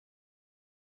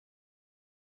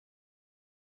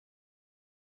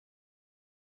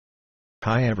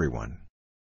Hi everyone.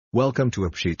 Welcome to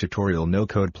Appsheet tutorial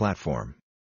no-code platform.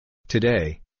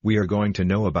 Today, we are going to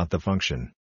know about the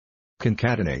function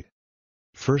concatenate.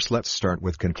 First let's start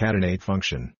with concatenate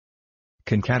function.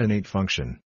 Concatenate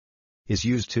function is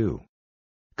used to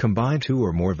combine two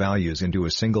or more values into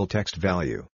a single text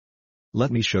value.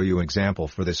 Let me show you an example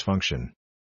for this function.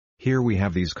 Here we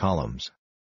have these columns.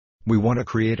 We want to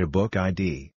create a book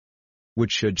ID,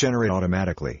 which should generate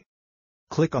automatically.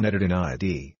 Click on Edit in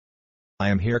ID. I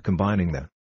am here combining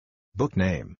the book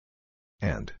name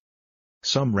and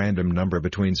some random number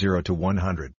between 0 to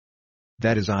 100.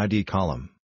 That is ID column.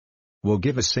 We'll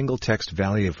give a single text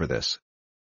value for this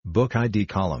book ID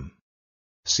column.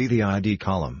 See the ID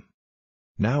column.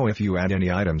 Now if you add any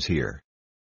items here,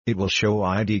 it will show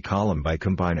ID column by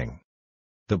combining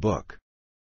the book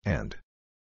and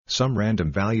some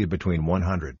random value between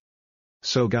 100.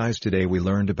 So guys, today we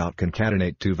learned about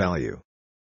concatenate to value.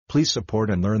 Please support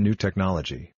and learn new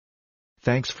technology.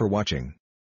 Thanks for watching.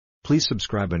 Please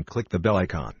subscribe and click the bell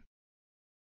icon.